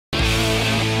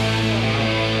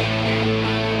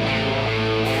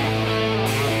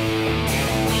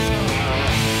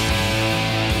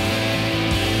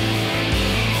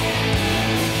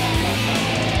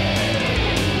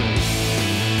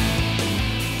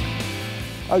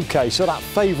Okay, so that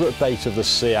favourite bait of the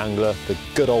sea angler, the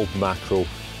good old mackerel.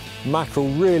 Mackerel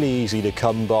really easy to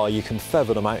come by. You can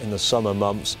feather them out in the summer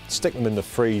months, stick them in the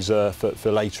freezer for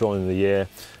later on in the year.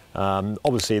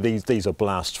 Obviously these are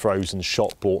blast frozen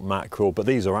shot bought mackerel, but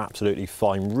these are absolutely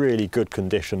fine, really good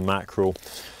condition mackerel.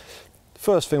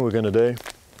 First thing we're going to do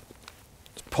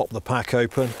is pop the pack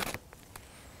open.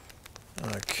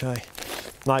 Okay,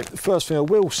 now the first thing I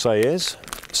will say is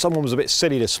someone was a bit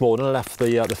silly this morning and left the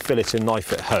filleting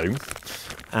knife at home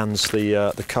and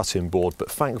the cutting board, but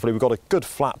thankfully we've got a good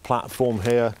flat platform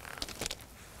here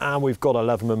and we've got a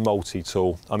Leatherman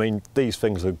multi-tool. I mean, these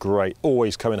things are great,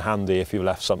 always come in handy if you've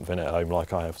left something at home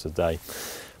like I have today.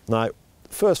 Now,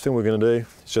 first thing we're going to do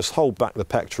is just hold back the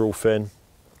pectoral fin,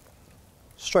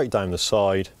 straight down the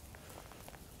side,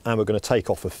 and we're going to take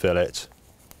off a fillet.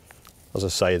 As I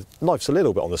say, the knife's a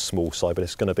little bit on the small side, but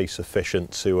it's going to be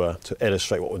sufficient to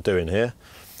illustrate what we're doing here.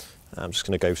 I'm just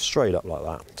going to go straight up like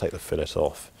that, take the fillet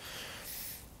off.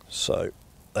 So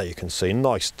there you can see,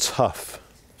 nice tough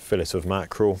fillet of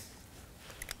mackerel.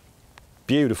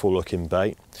 Beautiful looking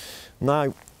bait.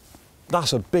 Now,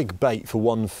 that's a big bait for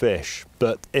one fish,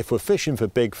 but if we're fishing for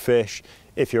big fish,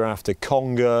 if you're after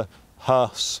conger,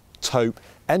 huss, tope,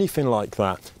 anything like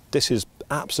that, this is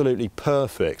absolutely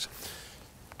perfect.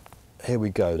 Here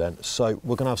we go then. So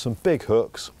we're going to have some big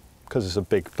hooks because it's a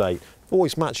big bait.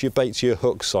 Always match your bait to your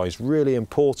hook size, really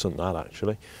important that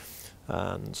actually.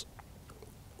 And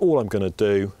all I'm going to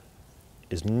do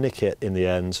is nick it in the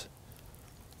end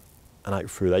and out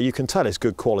through there. You can tell it's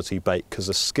good quality bait because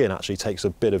the skin actually takes a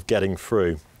bit of getting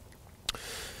through.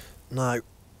 Now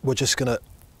we're just going to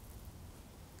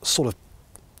sort of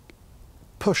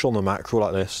push on the mackerel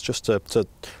like this just to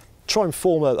try and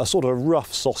form a sort of a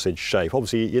rough sausage shape.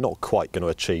 Obviously you're not quite going to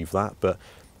achieve that, but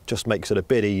just makes it a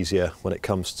bit easier when it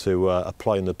comes to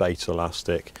applying the bait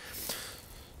elastic.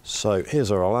 So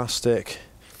here's our elastic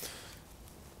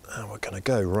and we're going to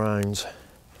go round,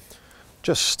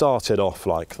 just start it off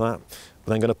like that.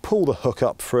 We're then going to pull the hook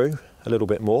up through a little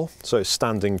bit more so it's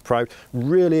standing proud.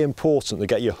 Really important to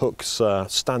get your hooks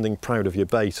standing proud of your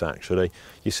bait actually.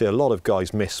 You see a lot of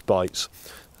guys miss bites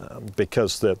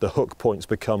because the hook points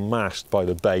become mashed by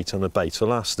the bait and the bait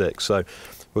elastic, so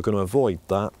we're going to avoid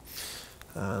that.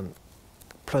 And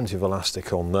plenty of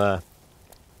elastic on there,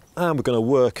 and we're going to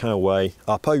work our way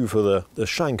up over the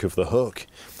shank of the hook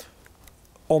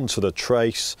onto the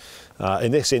trace.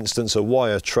 In this instance a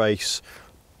wire trace,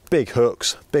 big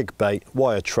hooks, big bait,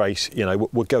 wire trace, you know,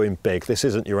 we're going big. This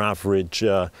isn't your average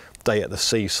day at the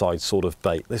seaside sort of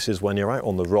bait. This is when you're out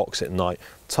on the rocks at night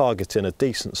targeting a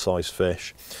decent sized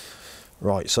fish.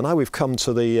 Right, so now we've come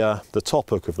to the top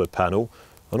hook of the pennel,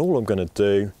 and all I'm going to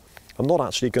do, I'm not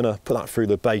actually going to put that through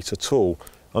the bait at all.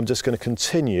 I'm just going to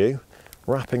continue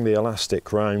wrapping the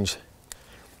elastic round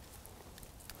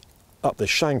up the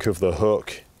shank of the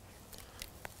hook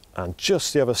and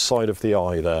just the other side of the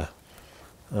eye there.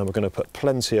 And we're going to put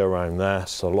plenty around there,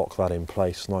 so lock that in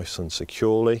place nice and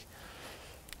securely.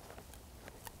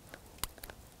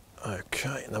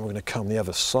 Okay, and then we're going to come the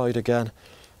other side again,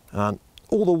 and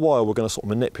all the while we're going to sort of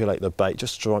manipulate the bait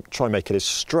just to try and make it as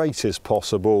straight as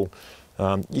possible.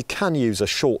 You can use a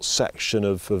short section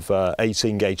of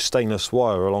 18 gauge stainless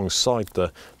wire alongside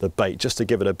the bait just to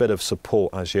give it a bit of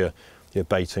support as you're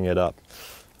baiting it up.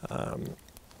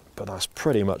 But that's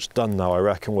pretty much done now, I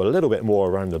reckon. With a little bit more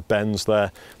around the bends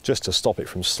there just to stop it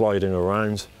from sliding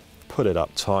around. Put it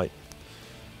up tight,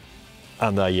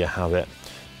 and there you have it.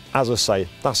 As I say,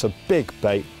 that's a big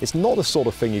bait. It's not the sort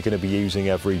of thing you're going to be using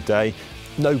every day.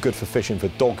 No good for fishing for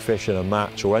dogfish in a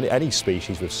match or any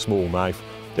species with smallmouth.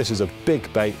 This is a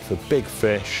big bait for big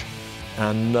fish,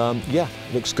 and yeah,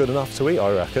 looks good enough to eat,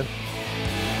 I reckon.